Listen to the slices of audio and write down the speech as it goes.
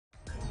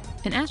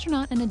An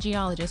astronaut and a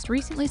geologist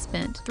recently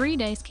spent 3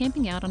 days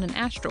camping out on an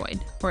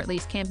asteroid, or at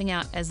least camping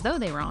out as though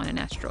they were on an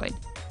asteroid.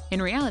 In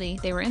reality,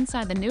 they were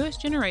inside the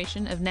newest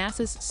generation of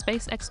NASA's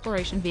Space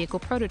Exploration Vehicle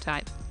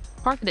prototype,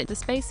 parked at the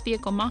Space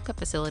Vehicle Mock-up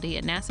facility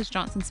at NASA's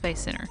Johnson Space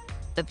Center.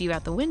 The view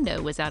out the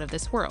window was out of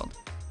this world.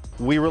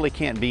 We really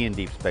can't be in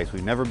deep space.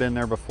 We've never been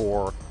there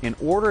before. In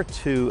order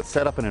to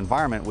set up an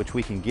environment which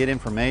we can get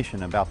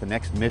information about the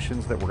next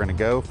missions that we're going to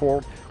go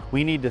for,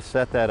 we need to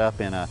set that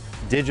up in a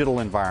digital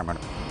environment.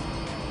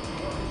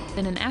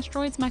 In an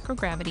asteroid's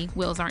microgravity,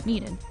 wheels aren't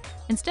needed.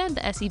 Instead,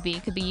 the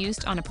SEV could be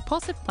used on a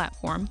propulsive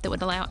platform that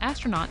would allow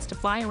astronauts to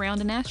fly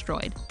around an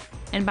asteroid.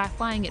 And by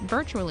flying it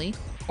virtually,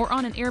 or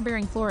on an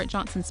air-bearing floor at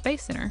Johnson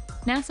Space Center,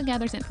 NASA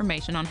gathers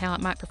information on how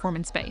it might perform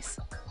in space.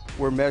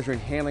 We're measuring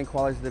handling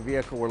qualities of the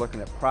vehicle, we're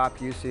looking at prop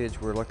usage,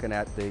 we're looking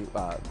at the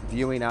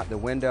viewing out the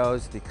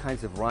windows, the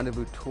kinds of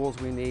rendezvous tools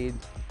we need.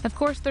 Of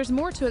course, there's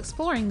more to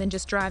exploring than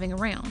just driving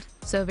around,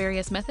 so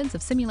various methods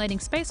of simulating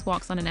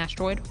spacewalks on an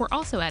asteroid were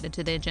also added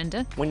to the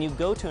agenda. When you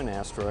go to an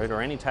asteroid or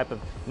any type of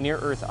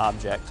near-Earth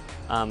object,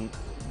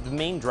 the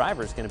main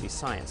driver is going to be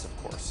science,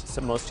 of course.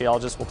 So most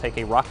geologists will take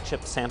a rock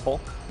chip sample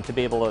to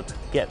be able to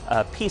get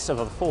a piece of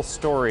a full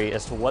story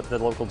as to what the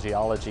local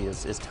geology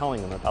is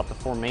telling them about the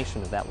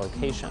formation of that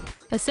location.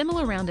 A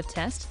similar round of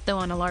tests, though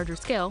on a larger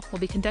scale, will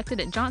be conducted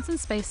at Johnson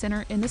Space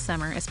Center in the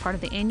summer as part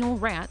of the annual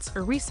RATS,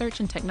 or Research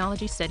and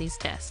Technology Studies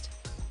test.